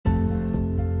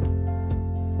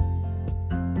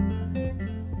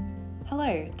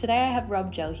Hello, today I have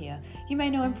Rob Gell here. You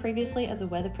may know him previously as a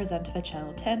weather presenter for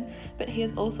Channel 10, but he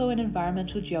is also an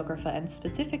environmental geographer and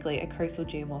specifically a coastal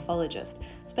geomorphologist,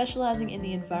 specialising in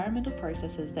the environmental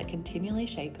processes that continually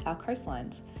shape our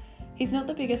coastlines. He's not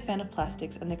the biggest fan of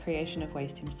plastics and the creation of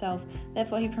waste himself,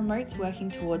 therefore he promotes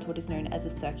working towards what is known as a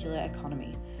circular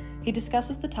economy. He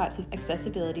discusses the types of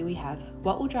accessibility we have,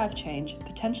 what will drive change,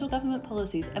 potential government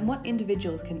policies, and what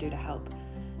individuals can do to help.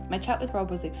 My chat with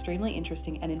Rob was extremely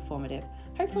interesting and informative.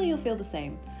 Hopefully you'll feel the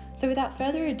same. So without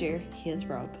further ado, here's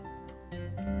Rob.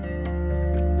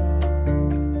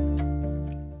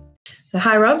 So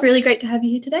hi Rob, really great to have you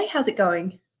here today. How's it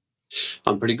going?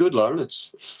 I'm pretty good, Lauren.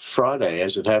 It's Friday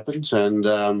as it happens, and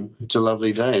it's a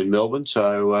lovely day in Melbourne.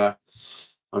 So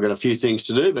I've got a few things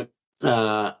to do, but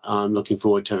I'm looking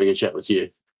forward to having a chat with you.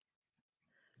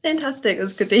 Fantastic,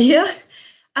 that's good to hear.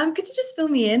 Could you just fill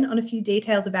me in on a few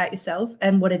details about yourself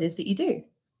and what it is that you do?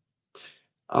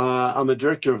 I'm a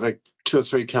director of 2 or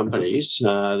 3 companies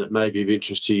that may be of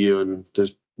interest to you and the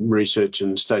research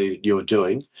and study that you're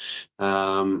doing.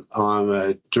 I'm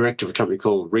a director of a company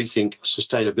called Rethink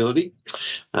Sustainability,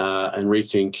 and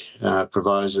Rethink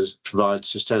provides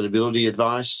sustainability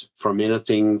advice from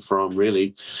anything from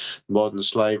really modern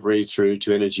slavery through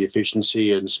to energy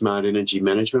efficiency and smart energy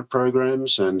management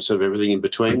programs and sort of everything in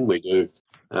between.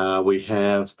 We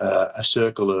have a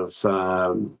circle of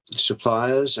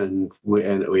suppliers, and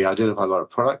we identify a lot of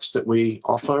products that we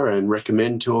offer and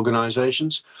recommend to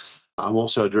organisations. I'm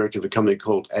also a director of a company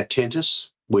called Attentis,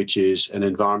 which is an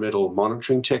environmental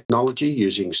monitoring technology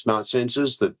using smart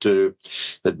sensors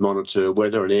that monitor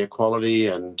weather and air quality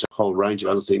and a whole range of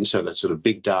other things, so that's sort of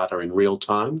big data in real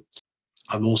time.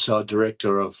 I'm also a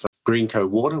director of Greenco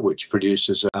Water, which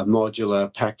produces a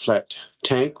modular pack flat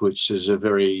tank, which is a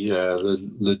very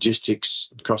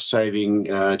logistics cost-saving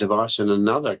device, and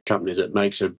another company that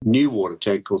makes a new water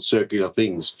tank called Circular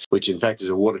Things, which in fact is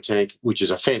a water tank which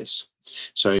is a fence.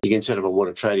 So you can set up a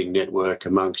water trading network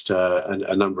amongst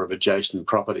a number of adjacent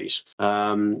properties.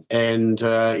 And in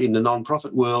the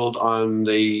non-profit world, I'm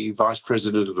the Vice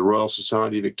President of the Royal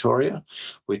Society of Victoria,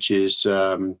 which is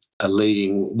a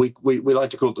leading, we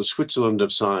like to call it the Switzerland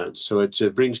of science. So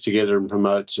it brings together and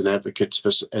promotes and advocates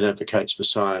for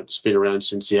science. It's been around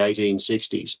since the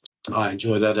 1860s. I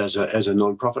enjoy that as a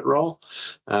non-profit role,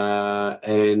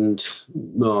 and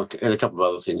a couple of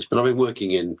other things. But I've been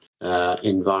working in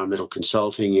environmental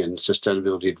consulting and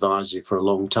sustainability advisory for a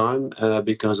long time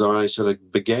because I sort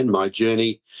of began my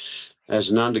journey as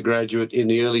an undergraduate in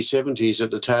the early 70s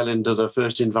at the tail end of the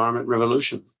first environment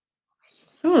revolution.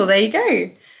 Oh, there you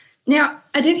go. Now,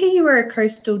 I did hear you were a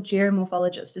coastal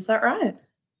geomorphologist. Is that right?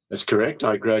 That's correct.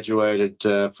 I graduated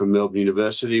from Melbourne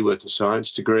University with a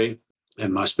science degree.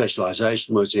 And my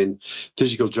specialisation was in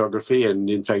physical geography and,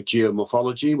 in fact,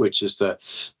 geomorphology, which is the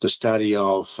study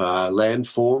of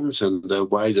landforms and the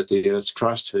way that the Earth's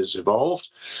crust has evolved,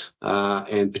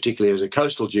 and particularly as a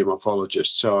coastal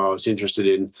geomorphologist. So I was interested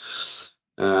in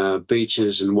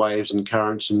beaches and waves and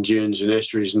currents and dunes and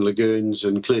estuaries and lagoons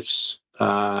and cliffs,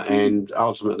 and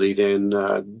ultimately then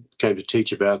came to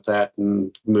teach about that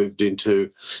and moved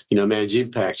into, man's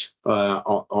impact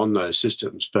on those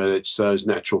systems. But it's those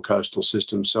natural coastal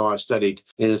systems. So I studied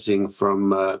anything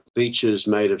from beaches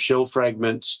made of shell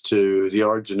fragments to the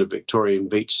origin of Victorian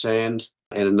beach sand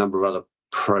and a number of other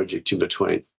projects in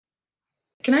between.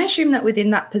 Can I assume that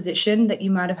within that position that you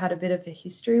might have had a bit of a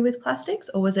history with plastics,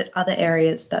 or was it other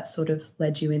areas that sort of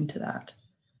led you into that?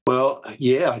 Well,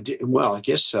 yeah, I did. Well, I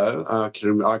guess so. I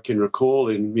can recall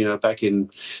back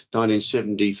in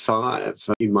 1975,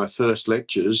 in my first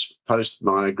lectures post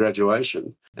my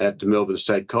graduation at the Melbourne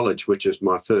State College, which is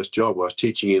my first job. I was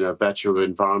teaching in a Bachelor of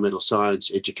Environmental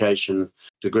Science Education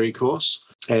degree course,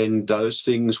 and those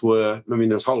things were,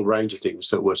 there's a whole range of things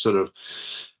that were sort of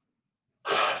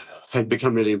had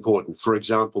become really important. For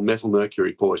example, methyl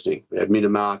mercury poisoning at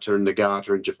Minamata and Nagata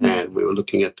in Japan. We were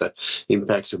looking at the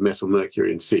impacts of methyl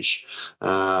mercury in fish,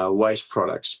 waste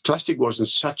products. Plastic wasn't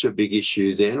such a big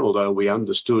issue then, although we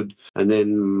understood. And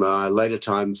then later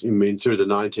times, through the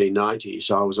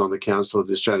 1990s, I was on the council of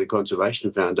the Australian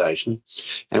Conservation Foundation,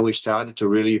 and we started to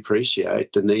really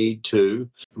appreciate the need to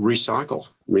recycle.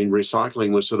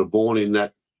 Recycling was sort of born in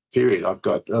that period. I've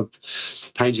got a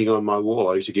painting on my wall.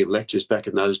 I used to give lectures back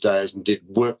in those days and did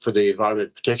work for the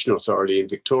Environment Protection Authority in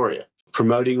Victoria.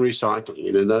 promoting recycling.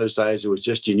 And in those days, it was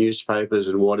just your newspapers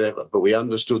and whatever, but we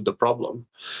understood the problem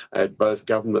at both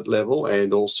government level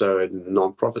and also in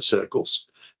non-profit circles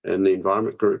and the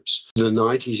environment groups. The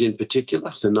 90s in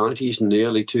particular, the 90s and the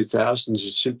early 2000s,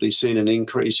 has simply seen an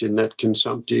increase in that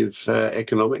consumptive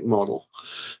economic model.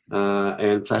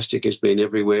 And plastic has been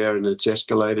everywhere, and it's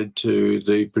escalated to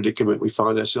the predicament we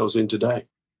find ourselves in today.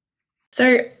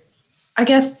 So I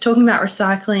guess talking about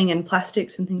recycling and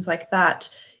plastics and things like that,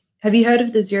 have you heard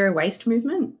of the zero waste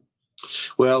movement?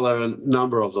 Well, there are a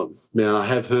number of them. Now, I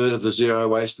have heard of the zero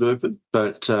waste movement,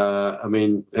 but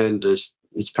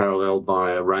it's paralleled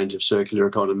by a range of circular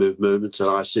economy movements. And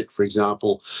I sit, for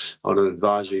example, on an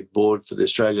advisory board for the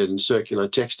Australian Circular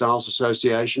Textiles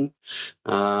Association,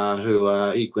 who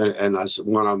are equal, and that's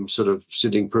one I'm sort of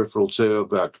sitting peripheral to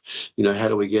about, how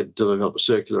do we develop a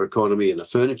circular economy in the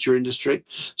furniture industry?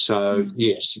 So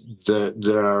yes,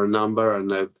 there are a number,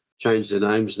 and they've changed their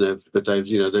names, but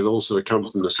they've all sort of come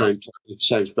from the same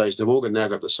space. They've all now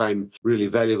got the same really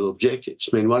valuable objectives.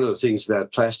 I mean, one of the things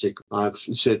about plastic, I've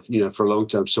said, for a long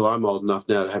time. So I'm old enough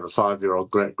now to have a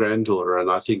 5-year-old granddaughter, and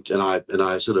I think, and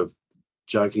I sort of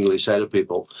jokingly say to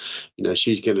people,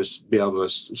 she's going to be able to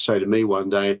say to me one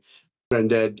day,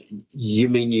 "Granddad, you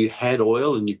mean you had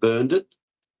oil and you burned it?"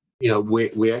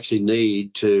 We actually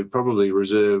need to probably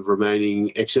reserve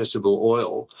remaining accessible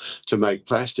oil to make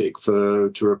plastic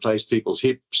to replace people's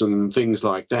hips and things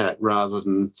like that, rather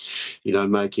than,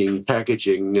 making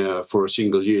packaging for a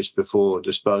single use before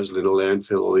disposal in a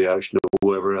landfill or the ocean or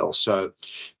wherever else. So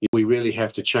we really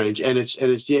have to change, and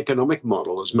it's the economic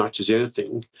model as much as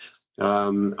anything.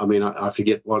 I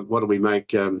forget what do we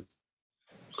make.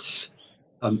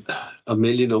 A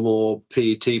million or more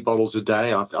PET bottles a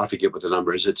day. I forget what the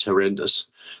number is. It's horrendous.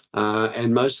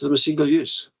 And most of them are single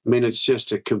use. I mean, it's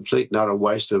just a complete and utter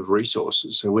waste of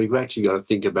resources. So we've actually got to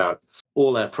think about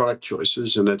all our product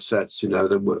choices, and I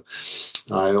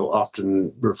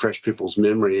often refresh people's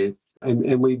memory.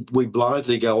 And we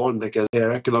blithely go on because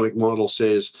our economic model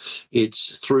says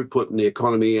it's throughput in the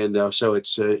economy, and so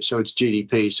it's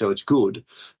GDP, so it's good,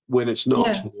 when it's not.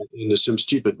 Yeah. And there's some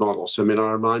stupid models. I mean,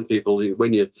 I remind people,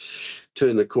 when you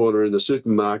turn the corner in the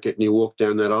supermarket and you walk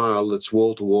down that aisle that's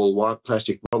wall-to-wall white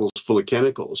plastic bottles full of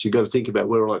chemicals, you've got to think about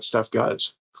where all that stuff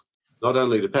goes. Not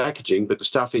only the packaging, but the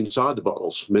stuff inside the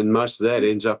bottles. I mean, most of that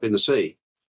ends up in the sea.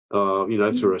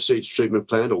 Through a sewage treatment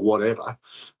plant or whatever,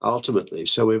 ultimately.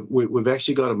 So we've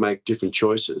actually got to make different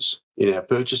choices in our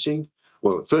purchasing.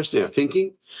 Well, first in our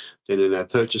thinking, then in our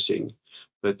purchasing.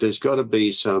 But there's got to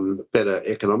be some better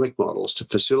economic models to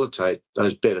facilitate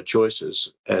those better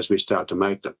choices as we start to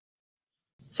make them.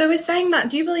 So with saying that,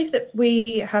 do you believe that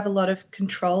we have a lot of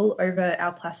control over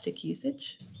our plastic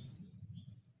usage?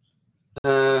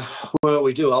 Well,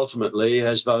 we do ultimately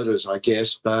as voters, I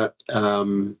guess, but as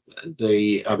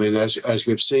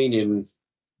we've seen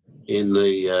in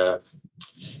the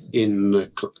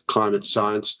climate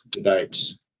science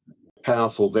debates,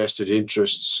 powerful vested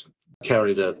interests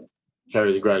carry the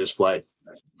greatest weight.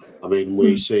 I mean,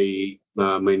 we see.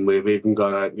 We've even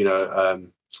got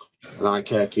an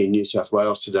ICAC in New South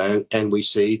Wales today, and we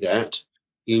see that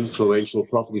influential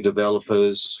property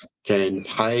developers can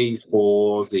pay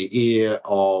for the ear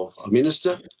of a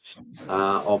minister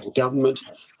of the government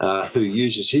who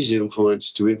uses his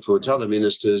influence to influence other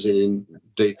ministers and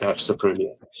indeed perhaps the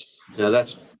Premier. Now,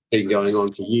 that's been going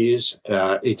on for years.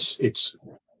 It's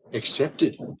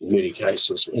accepted in many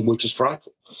cases, and which is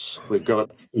frightful. We've got,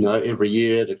 every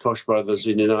year the Koch brothers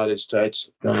in the United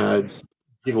States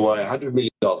give away $100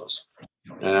 million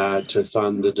to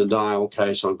fund the denial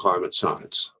case on climate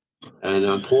science. And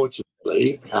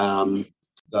unfortunately,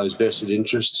 those vested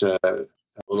interests have a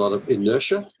lot of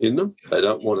inertia in them. They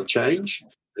don't want to change.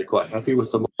 They're quite happy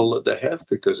with the model that they have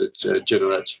because it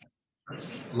generates a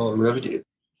lot of revenue.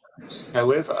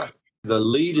 However, the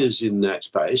leaders in that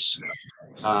space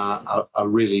are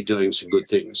really doing some good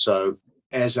things. So,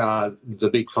 as are the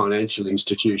big financial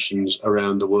institutions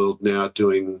around the world now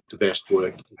doing the best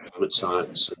work in climate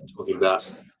science, talking about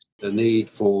the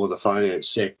need for the finance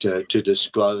sector to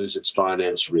disclose its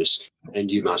finance risk,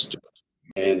 and you must do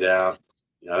it.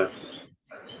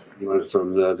 And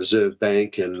from the Reserve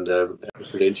Bank and the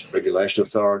Prudential Regulation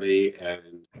Authority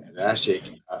and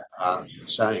ASIC are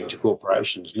saying to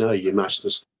corporations, no, you must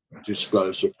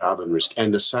disclose your carbon risk.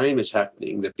 And the same is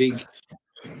happening. The big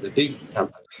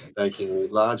companies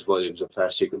making large volumes of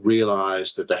plastic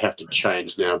realise that they have to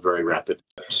change now very rapidly.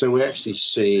 So we're actually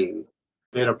seeing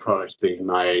better products being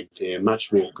made. They're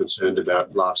much more concerned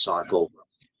about life cycle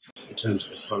in terms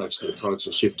of the products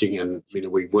are shifting. And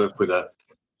we work with a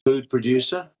food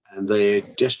producer, and they're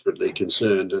desperately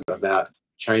concerned about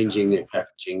changing their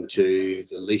packaging to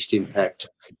the least impact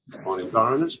on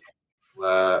environment.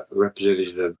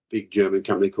 Representative of a big German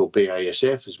company called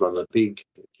BASF is one of the big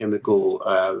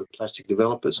chemical plastic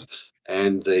developers,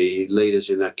 and the leaders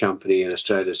in that company in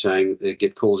Australia saying they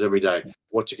get calls every day.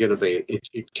 What's it going to be?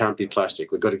 It can't be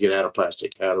plastic. We've got to get out of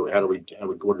plastic. What are we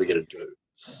going to do?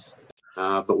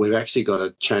 But we've actually got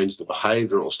to change the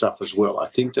behavioural stuff as well. I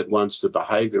think that once the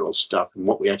behavioural stuff and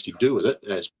what we actually do with it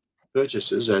as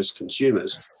purchasers, as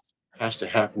consumers, has to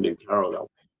happen in parallel,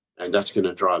 and that's going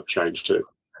to drive change too.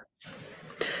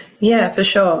 Yeah, for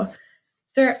sure.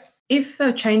 So if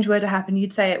a change were to happen,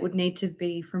 you'd say it would need to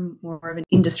be from more of an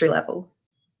industry level?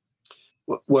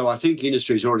 Well, I think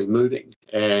industry is already moving,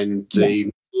 and the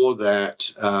more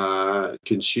that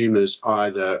consumers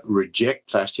either reject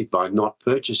plastic by not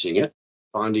purchasing it,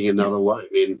 finding another way.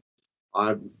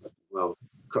 I mean,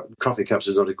 coffee cups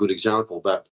is not a good example,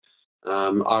 but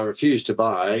I refuse to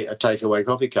buy a takeaway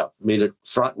coffee cup. I mean, it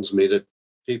frightens me that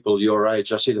people your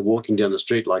age, I see them walking down the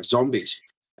street like zombies,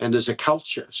 and there's a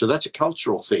culture. So that's a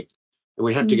cultural thing. And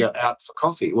we have to go out for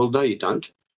coffee. Well, no, you don't.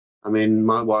 I mean,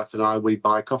 my wife and I, we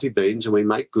buy coffee beans and we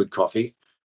make good coffee.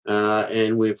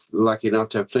 And we're lucky enough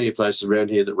to have plenty of places around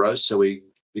here that roast. So we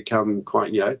become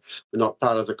quite, we're not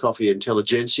part of the coffee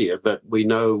intelligentsia, but we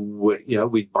know,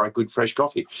 we buy good fresh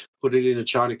coffee, put it in a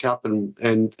china cup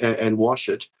and wash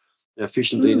it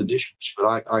efficiently in the dishwasher.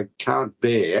 But I can't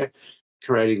bear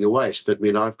creating the waste. But I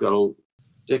mean, I've got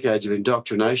decades of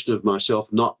indoctrination of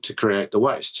myself not to create the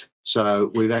waste.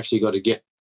 So we've actually got to get,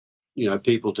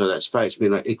 people to that space. I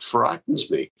mean, it frightens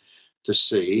me to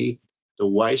see the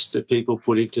waste that people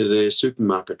put into their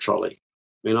supermarket trolley.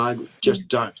 I mean, I just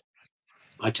don't.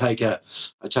 I take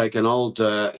an old,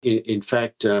 in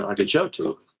fact, I can show it to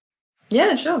you.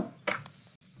 Yeah, sure.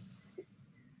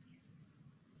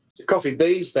 The coffee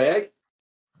beans bag.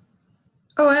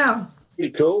 Oh, wow.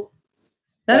 Pretty cool.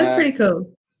 That is pretty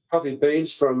cool. Coffee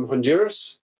beans from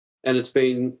Honduras, and it's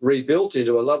been rebuilt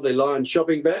into a lovely lined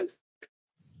shopping bag,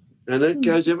 and it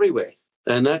goes everywhere,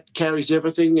 and that carries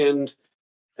everything. And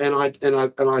I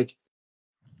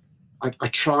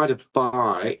try to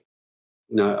buy.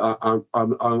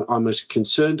 I'm as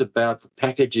concerned about the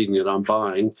packaging that I'm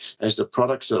buying as the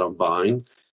products that I'm buying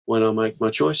when I make my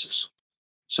choices.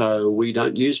 So we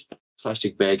don't use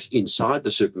plastic bags inside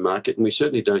the supermarket, and we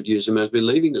certainly don't use them as we're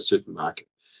leaving the supermarket.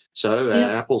 So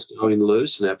our apples go in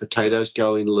loose and our potatoes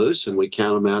go in loose, and we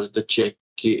count them out at the check.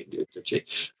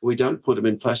 We don't put them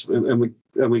in plastic, and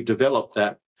we develop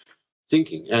that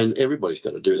thinking, and everybody's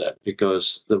got to do that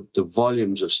because the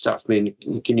volumes of stuff. I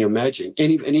mean, can you imagine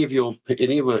anyone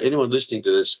listening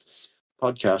to this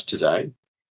podcast today?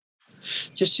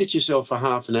 Just sit yourself for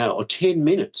half an hour or 10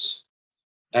 minutes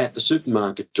at the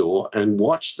supermarket door and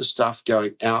watch the stuff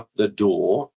going out the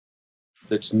door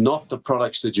that's not the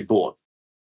products that you bought.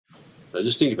 So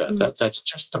just think about that. That's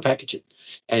just the packaging.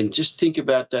 And just think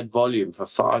about that volume for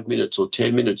 5 minutes or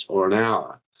 10 minutes or an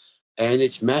hour. And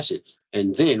it's massive.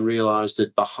 And then realise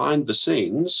that behind the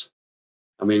scenes,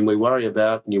 I mean, we worry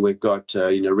about, we've got,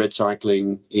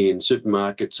 recycling in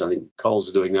supermarkets. I think Coles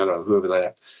are doing that or whoever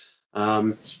they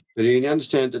are. But you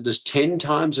understand that there's 10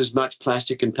 times as much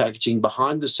plastic and packaging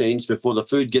behind the scenes before the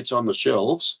food gets on the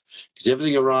shelves, because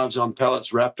everything arrives on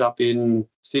pallets wrapped up in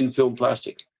thin film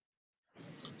plastic.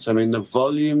 So, I mean, the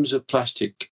volumes of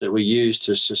plastic that we use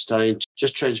to sustain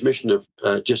just transmission of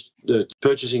just the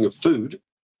purchasing of food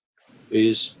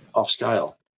is off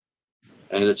scale.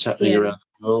 And it's happening around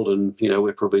the world. And,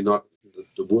 we're probably not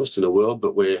the worst in the world,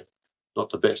 but we're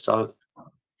not the best either.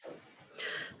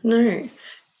 No.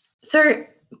 So,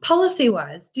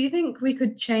 policy-wise, do you think we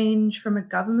could change from a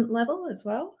government level as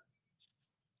well?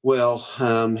 Well,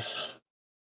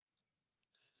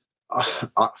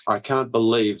 I can't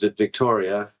believe that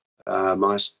Victoria,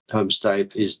 my home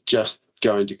state, is just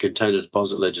going to container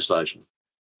deposit legislation.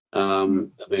 I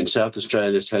mean, South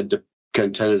Australia's had the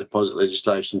container deposit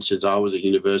legislation since I was at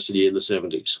university in the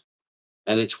 70s.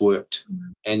 And it's worked.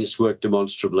 And it's worked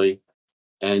demonstrably.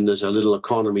 And there's a little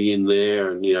economy in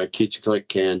there, and kids collect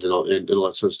cans and all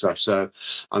that sort of stuff. So,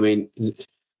 I mean, it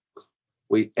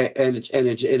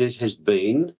has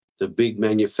been the big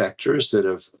manufacturers that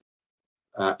have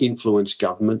influenced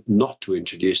government not to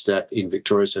introduce that in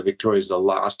Victoria. So Victoria is the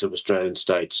last of Australian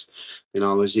states. And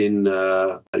I was in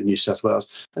New South Wales,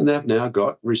 and they've now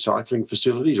got recycling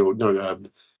facilities or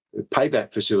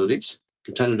payback facilities,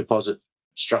 container deposit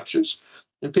structures,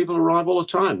 and people arrive all the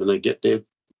time and they get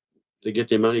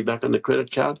their money back on the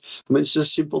credit card. I mean, it's a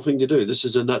simple thing to do. This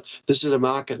is a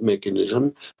market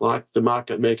mechanism, like the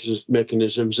market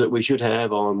mechanisms that we should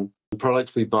have on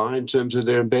products we buy in terms of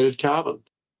their embedded carbon.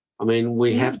 I mean,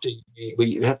 we have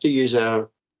to use our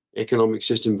economic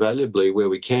system valuably where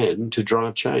we can to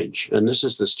drive change. And this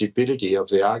is the stupidity of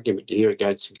the argument here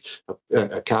against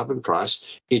a carbon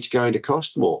price. It's going to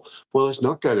cost more. Well, it's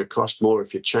not going to cost more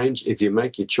if you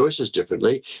make your choices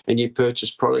differently and you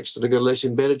purchase products that have got less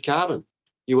embedded carbon.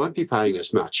 You won't be paying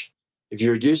as much. If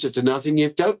you reduce it to nothing, you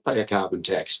don't pay a carbon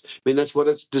tax. I mean, that's what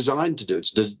it's designed to do.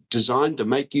 It's designed to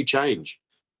make you change.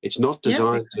 It's not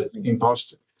designed to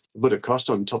put a cost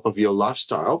on top of your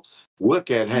lifestyle.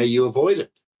 Work out how you avoid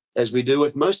it, as we do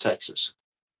with most taxes.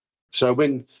 So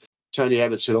when Tony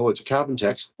Abbott said, oh, it's a carbon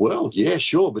tax, well, yeah,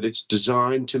 sure, but it's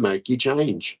designed to make you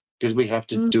change because we have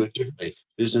to do it differently.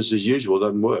 Business as usual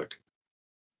doesn't work.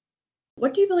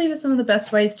 What do you believe are some of the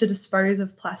best ways to dispose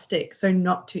of plastic so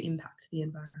not to impact the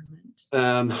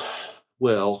environment?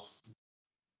 Well,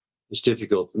 it's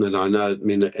difficult, and I know,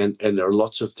 and there are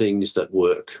lots of things that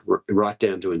work, right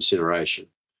down to incineration.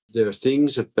 There are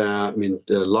things about,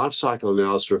 the life cycle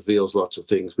analysis reveals lots of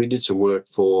things. We did some work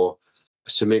for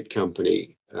a cement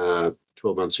company 12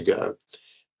 months ago.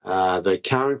 They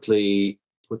currently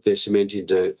put their cement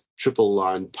into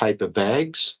triple-line paper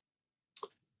bags,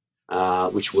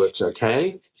 which works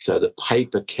okay. So the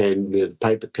paper can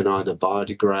either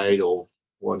biodegrade or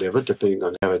whatever, depending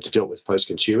on how it's dealt with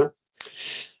post-consumer.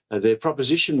 Their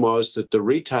proposition was that the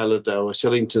retailer they were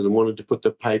selling to them wanted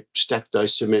to stack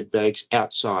those cement bags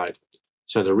outside.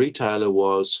 So the retailer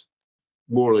was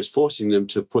more or less forcing them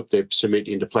to put their cement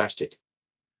into plastic.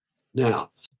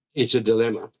 Now, it's a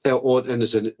dilemma. And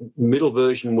there's a middle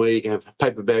version where you can have a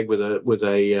paper bag with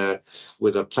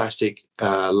a plastic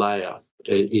layer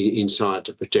inside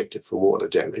to protect it from water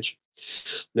damage.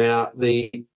 Now,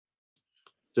 the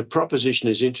proposition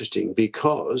is interesting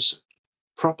because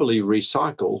properly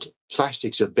recycled,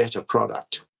 plastic's a better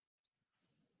product.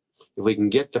 If we can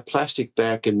get the plastic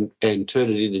back and turn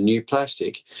it into new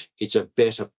plastic, it's a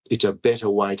better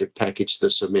way to package the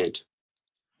cement,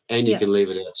 and you can leave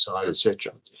it outside,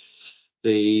 etc.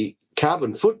 The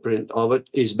carbon footprint of it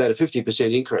is about a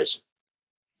 50% increase.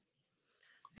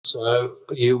 So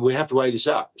we have to weigh this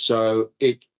up. So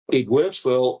it works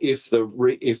well if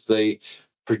the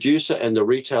producer and the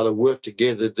retailer work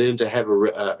together then to have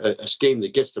a scheme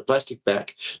that gets the plastic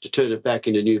back to turn it back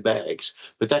into new bags.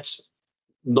 But that's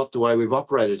not the way we've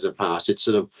operated in the past. It's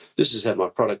sort of, this is how my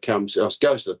product goes to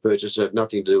the purchaser, it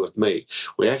nothing to do with me.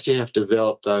 We actually have to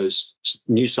develop those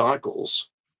new cycles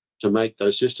to make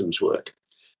those systems work.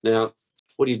 Now,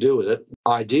 what do you do with it?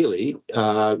 Ideally,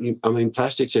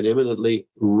 plastic's an eminently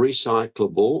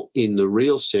recyclable in the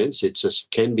real sense. It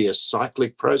can be a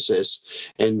cyclic process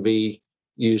and be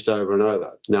used over and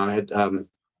over. Now, I had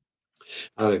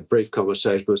a brief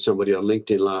conversation with somebody on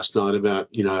LinkedIn last night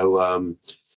about,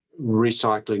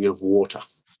 recycling of water.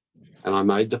 And I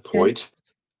made the point,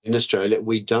 in Australia,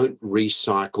 we don't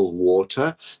recycle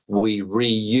water. We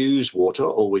reuse water,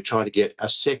 or we try to get a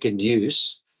second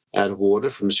use out of water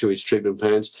from sewage treatment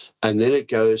plants, and then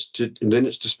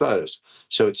it's disposed.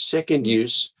 So it's second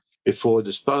use before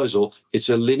disposal. It's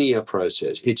a linear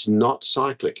process. It's not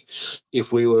cyclic.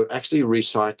 If we were actually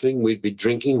recycling, we'd be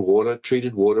drinking water,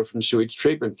 treated water from sewage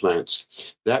treatment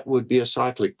plants. That would be a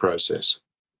cyclic process.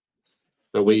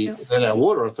 But we let our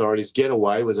water authorities get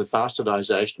away with a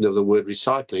bastardization of the word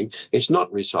recycling. It's not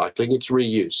recycling, it's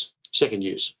reuse, second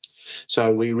use.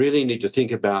 So we really need to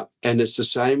think about, and it's the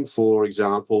same, for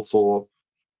example,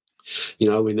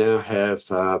 we now have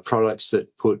products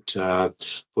that put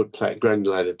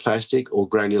granulated plastic or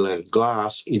granulated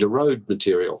glass into road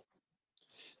material.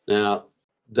 Now,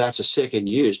 that's a second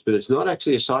use, but it's not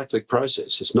actually a cyclic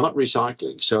process. It's not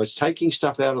recycling. So it's taking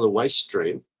stuff out of the waste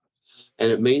stream,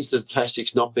 and it means that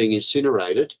plastic's not being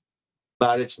incinerated,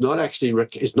 but it's not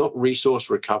resource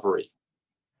recovery,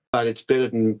 but it's better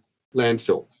than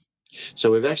landfill.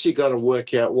 So we've actually got to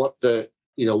work out what the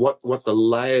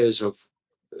layers of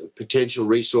potential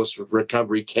resource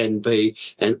recovery can be,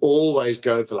 and always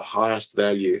go for the highest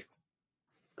value.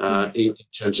 In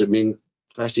terms of,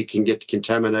 plastic can get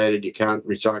contaminated, you can't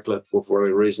recycle it for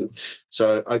whatever reason.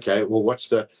 So, okay, well, what's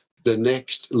the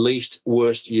next least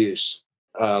worst use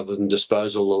other than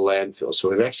disposal or landfill? So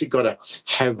we've actually got to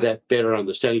have that better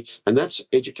understanding, and that's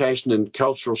education and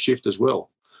cultural shift as well.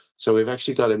 So we've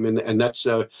actually got them in, and that's,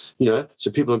 so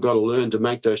people have got to learn to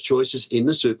make those choices in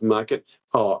the supermarket.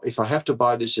 Oh, if I have to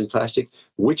buy this in plastic,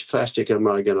 which plastic am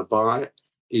I going to buy?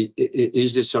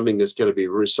 Is this something that's going to be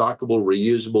recyclable,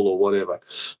 reusable, or whatever?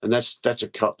 And that's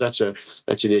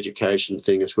an education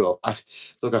thing as well. I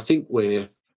think we're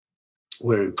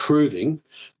improving,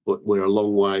 but we're a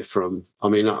long way from.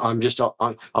 I'm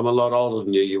a lot older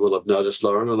than you. You will have noticed,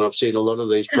 Lauren, and I've seen a lot of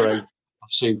these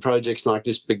I've seen projects like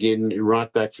this begin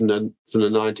right back from the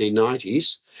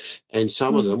 1990s, and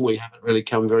some of them we haven't really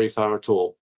come very far at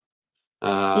all.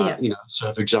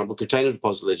 So for example, container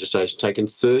deposit legislation taken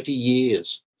 30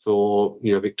 years for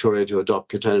Victoria to adopt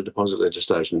container deposit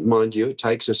legislation. Mind you, it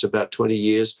takes us about 20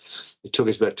 years. It took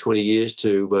us about 20 years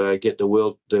to get the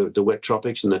wet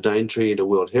tropics and the Daintree into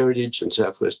World Heritage and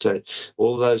Southwest.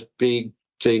 All of those big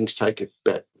things take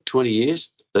about 20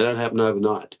 years. They don't happen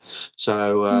overnight.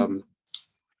 So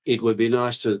it would be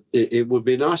nice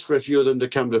for a few of them to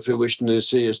come to fruition and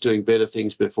see us doing better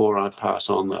things before I pass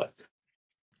on, though.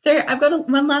 So I've got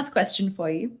one last question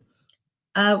for you.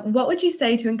 What would you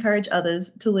say to encourage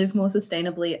others to live more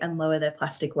sustainably and lower their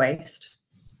plastic waste?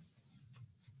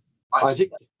 I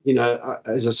think,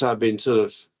 as I say, I've been sort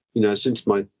of, since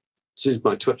my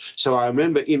so I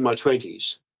remember in my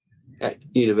 20s at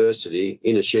university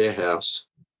in a share house,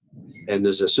 and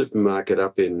there's a supermarket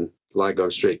up in Lygon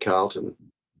Street, Carlton,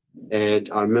 and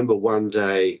I remember one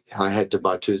day I had to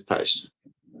buy toothpaste.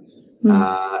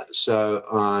 So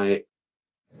I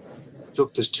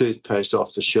took this toothpaste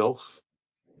off the shelf,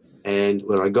 and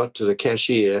when I got to the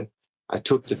cashier, I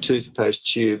took the toothpaste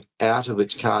tube out of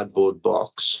its cardboard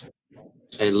box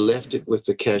and left it with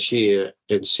the cashier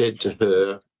and said to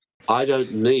her, "I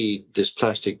don't need this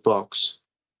plastic box.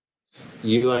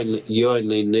 You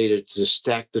only need it to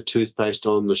stack the toothpaste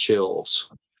on the shelves."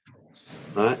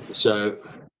 Right? So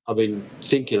I've been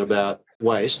thinking about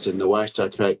waste and the waste I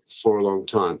create for a long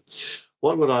time.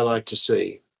 What would I like to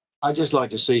see? I'd just like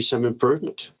to see some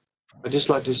improvement.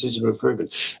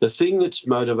 The thing that's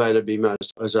motivated me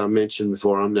most, as I mentioned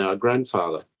before, I'm now a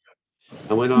grandfather.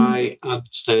 And when I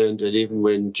understand that even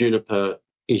when Juniper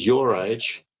is your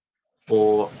age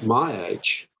or my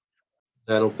age,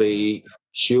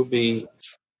 she'll be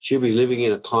living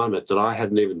in a climate that I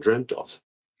hadn't even dreamt of.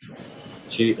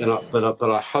 But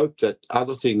I hope that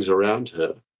other things around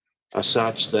her are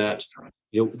such that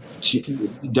you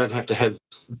don't have to have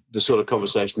the sort of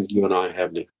conversation that you and I are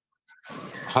having.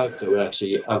 I hope that we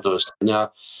actually understand.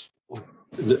 Now,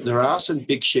 there are some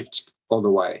big shifts on the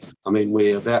way. I mean,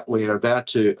 we are about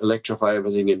to electrify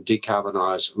everything and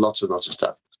decarbonise lots and lots of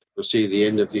stuff. We'll see the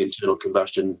end of the internal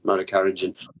combustion motor car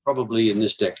engine probably in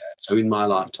this decade, so in my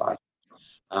lifetime.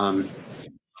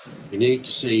 We need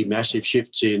to see massive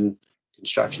shifts in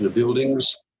construction of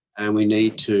buildings, and we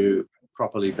need to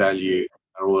properly value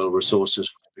our oil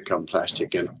resources which become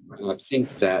plastic. And I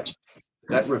think that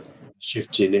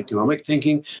shifts in economic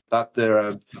thinking, but there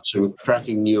are some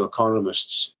cracking new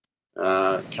economists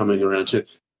coming around too.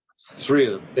 Three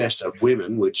of the best are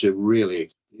women, which are really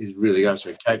goes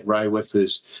for Kate Raworth,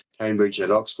 who's Cambridge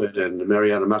at Oxford, and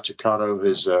Mariana Mazzucato,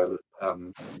 who's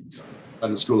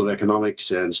London School of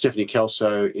Economics, and Stephanie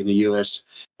Kelso in the US,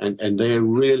 and they're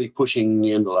really pushing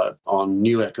the envelope on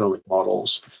new economic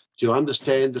models to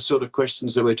understand the sort of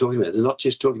questions that we're talking about. They're not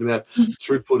just talking about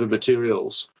throughput of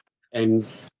materials and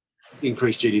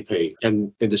increased GDP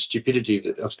and the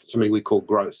stupidity of something we call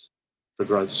growth for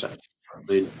growth's sake. I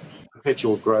mean,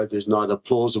 perpetual growth is neither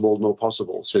plausible nor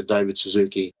possible, said David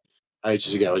Suzuki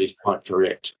ages ago, and he's quite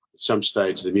correct. At some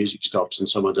stage, the music stops and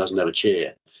someone doesn't have a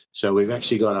chair. So we've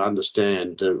actually got to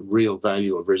understand the real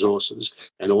value of resources,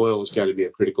 and oil is going to be a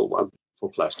critical one for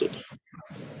plastic.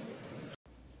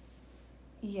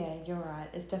 Yeah, you're right.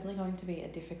 It's definitely going to be a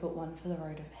difficult one for the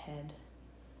road ahead.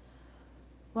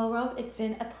 Well, Rob, it's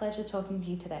been a pleasure talking to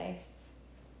you today.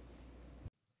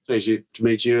 Pleasure to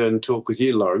meet you and talk with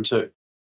you, Lauren, too.